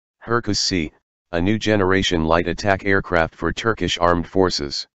Hurkus-C, a new generation light attack aircraft for Turkish Armed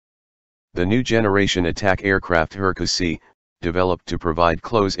Forces. The new generation attack aircraft Hurkus-C, developed to provide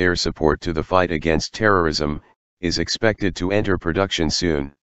close air support to the fight against terrorism, is expected to enter production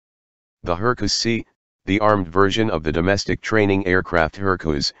soon. The Hurkus-C, the armed version of the domestic training aircraft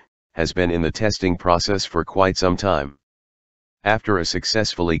Hurkus, has been in the testing process for quite some time. After a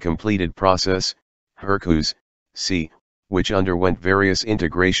successfully completed process, Hurkus-C, which underwent various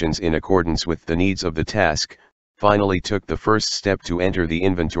integrations in accordance with the needs of the task, finally took the first step to enter the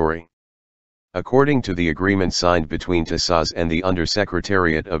inventory. According to the agreement signed between TUSAS and the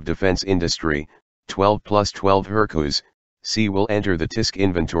Undersecretariat of Defense Industry, 12 plus 12 Hurkus-C will enter the TISC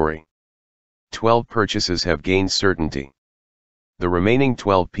inventory. 12 purchases have gained certainty. The remaining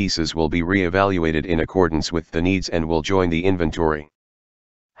 12 pieces will be re-evaluated in accordance with the needs and will join the inventory.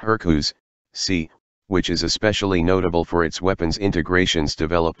 Hurkus-C, which is especially notable for its weapons integrations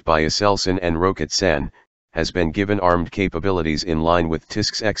developed by ASELSAN and Roketsan, has been given armed capabilities in line with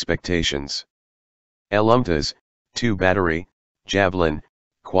TISC's expectations. ELUMTAS, 2 battery, Javelin,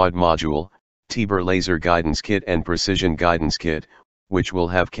 quad module, Tiber laser guidance kit and precision guidance kit, which will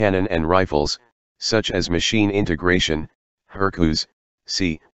have cannon and rifles, such as machine integration.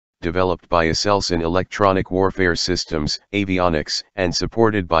 Hurkus-C, developed by ASELSAN Electronic Warfare Systems, Avionics, and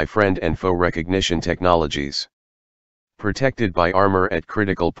supported by friend and foe recognition technologies. Protected by armor at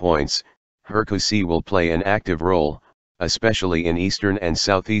critical points, Hurkus-C will play an active role, especially in eastern and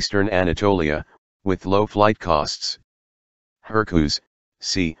southeastern Anatolia, with low flight costs.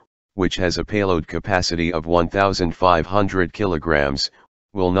 Hurkus-C, which has a payload capacity of 1,500 kilograms,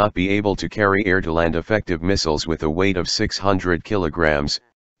 will not be able to carry air-to-land effective missiles with a weight of 600 kilograms,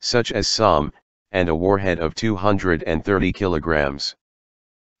 such as SAM, and a warhead of 230 kilograms.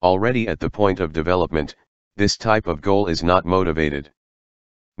 Already at the point of development, this type of goal is not motivated.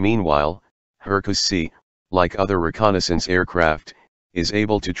 Meanwhile, Hurkus-C, like other reconnaissance aircraft, is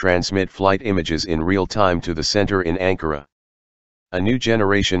able to transmit flight images in real time to the center in Ankara. A new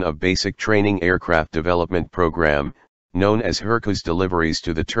generation of basic training aircraft development program, known as Hurkus deliveries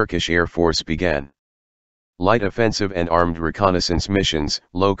to the Turkish Air Force began. Light offensive and armed reconnaissance missions,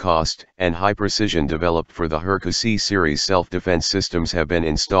 low cost and high precision developed for the Hurkus-C series self-defense systems have been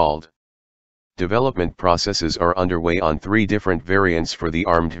installed. Development processes are underway on 3 different variants for the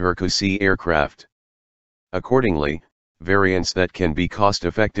armed Hurkus-C aircraft. Accordingly, variants that can be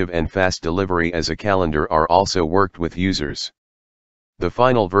cost-effective and fast delivery as a calendar are also worked with users. The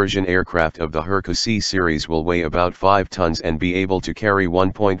final version aircraft of the Hurkus-C series will weigh about 5 tons and be able to carry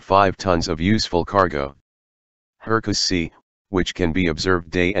 1.5 tons of useful cargo. Hurkus-C, which can be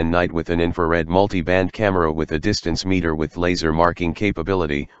observed day and night with an infrared multi-band camera with a distance meter with laser marking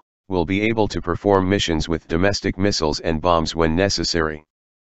capability, will be able to perform missions with domestic missiles and bombs when necessary.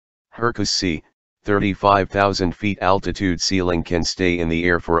 Hurkus-C, 35,000 feet altitude ceiling, can stay in the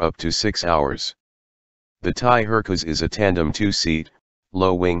air for up to 6 hours. The TAI Hurkus is a tandem 2-seat,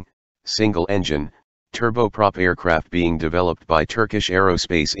 low-wing, single-engine, turboprop aircraft being developed by Turkish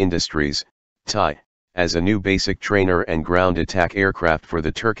Aerospace Industries, TAI, as a new basic trainer and ground attack aircraft for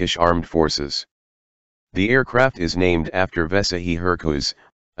the Turkish Armed Forces. The aircraft is named after Vesahi Hurkus,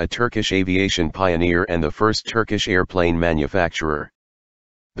 a Turkish aviation pioneer and the first Turkish airplane manufacturer.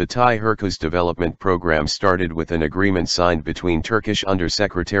 The TAI Hurkus development program started with an agreement signed between Turkish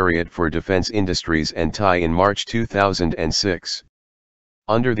Undersecretariat for Defense Industries and TAI in March 2006.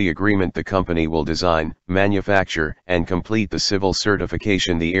 Under the agreement, the company will design, manufacture, and complete the civil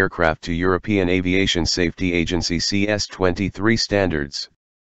certification the aircraft to European Aviation Safety Agency CS23 standards.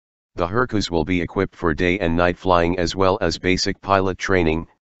 The Hurkus will be equipped for day and night flying as well as basic pilot training,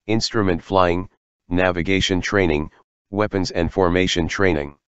 instrument flying, navigation training, weapons and formation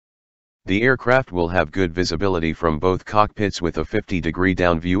training. The aircraft will have good visibility from both cockpits with a 50-degree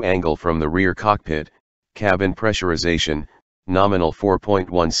down view angle from the rear cockpit, cabin pressurization, nominal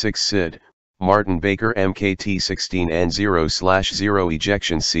 4.16 SID, Martin Baker MKT-16N0/0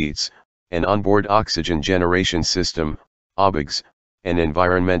 ejection seats, an onboard oxygen generation system, OBIGS, an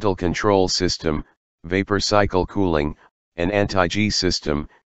environmental control system, vapor cycle cooling, an anti-G system,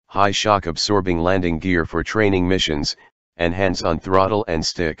 high shock absorbing landing gear for training missions, and hands-on throttle and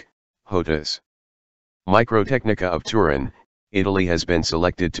stick, HOTAS. Microtecnica of Turin, Italy has been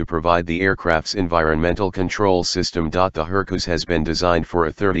selected to provide the aircraft's environmental control system. The Hurkus has been designed for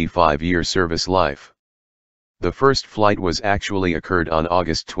a 35-year service life. The first flight was actually occurred on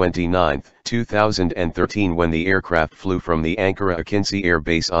August 29, 2013 when the aircraft flew from the Ankara Akinci Air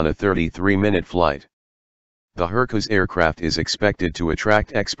Base on a 33-minute flight. The Hurkus aircraft is expected to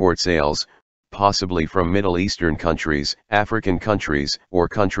attract export sales, possibly from Middle Eastern countries, African countries, or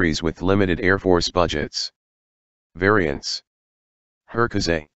countries with limited Air Force budgets. Variants.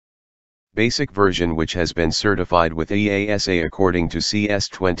 Hurkus-A. Basic version which has been certified with EASA according to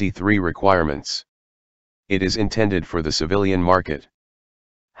CS23 requirements. It is intended for the civilian market.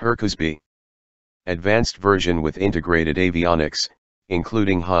 Hurkus-B. Advanced version with integrated avionics,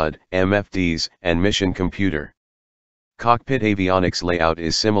 including HUD, MFDs, and mission computer. Cockpit avionics layout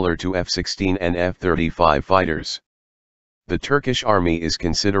is similar to F-16 and F-35 fighters. The Turkish Army is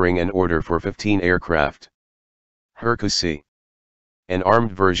considering an order for 15 aircraft. Hurkus-C. An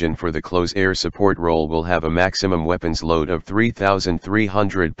armed version for the close air support role will have a maximum weapons load of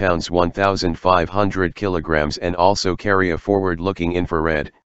 3,300 pounds 1,500 kilograms and also carry a forward-looking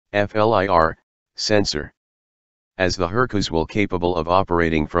infrared, FLIR, sensor. As the Hurkus will capable of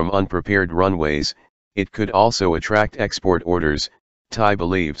operating from unprepared runways, it could also attract export orders, TAI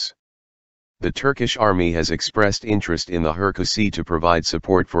believes. The Turkish Army has expressed interest in the Hurkus-C to provide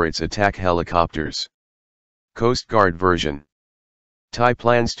support for its attack helicopters. Coast Guard version. TAI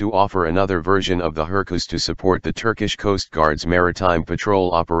plans to offer another version of the Hurkus to support the Turkish Coast Guard's maritime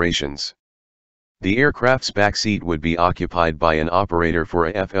patrol operations. The aircraft's backseat would be occupied by an operator for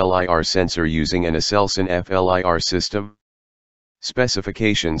a FLIR sensor using an ASELSAN FLIR system.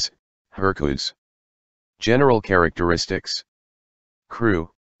 Specifications, Hurkus. General characteristics.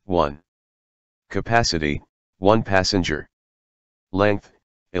 Crew, 1. Capacity, 1 passenger. Length,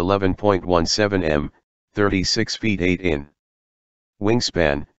 11.17 m, 36 feet 8 in.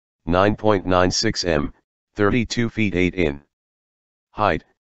 Wingspan, 9.96 m, 32 feet 8 in. Height,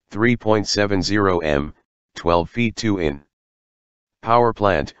 3.70 m, 12 feet 2 in. Power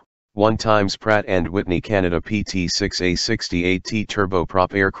plant, 1 times Pratt & Whitney Canada PT6A 68T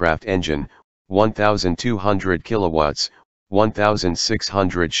turboprop aircraft engine, 1,200 kilowatts,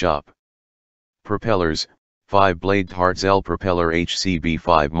 1,600 shop. Propellers, 5-blade Hartzell propeller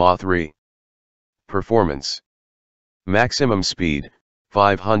HCB5 Ma3. Performance. Maximum speed,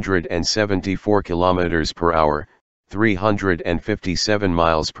 574 km per hour, 357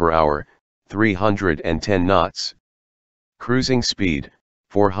 miles per hour, 310 knots. Cruising speed,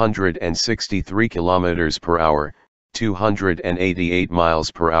 463 km per hour, 288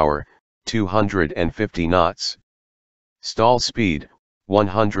 miles per hour, 250 knots. Stall speed,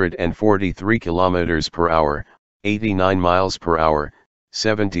 143 km per hour, 89 miles per hour,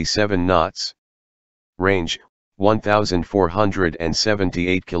 77 knots. Range,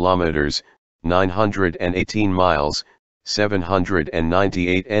 1,478 kilometers, 918 miles,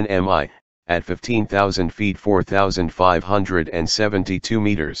 798 nmi, at 15,000 feet 4,572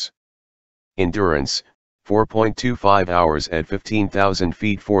 meters. Endurance, 4.25 hours at 15,000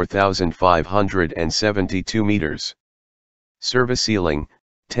 feet 4,572 meters. Service ceiling,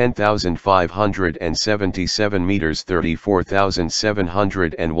 10,577 meters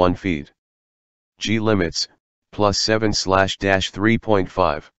 34,701 feet. G limits,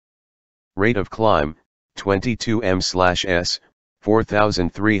 +7/-3.5. Rate of climb, 22 m/s,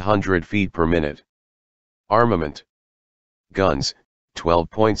 4,300 feet per minute. Armament. Guns,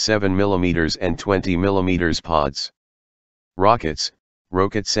 12.7 mm and 20 mm pods. Rockets,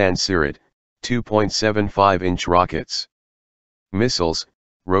 Roketsan Sirit, 2.75-inch rockets. Missiles,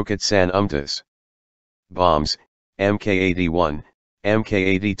 Roketsan TUSAS. Bombs, Mk81,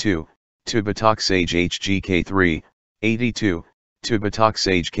 Mk82, TUSAS HGK3, 82,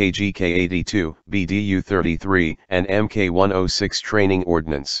 TUSAS KGK82, BDU-33 and Mk106 training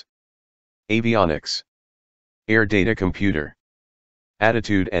ordnance. Avionics. Air data computer.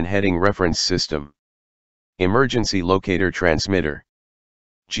 Attitude and heading reference system. Emergency locator transmitter.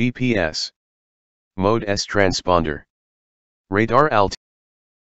 GPS. Mode S transponder. Radar altitude.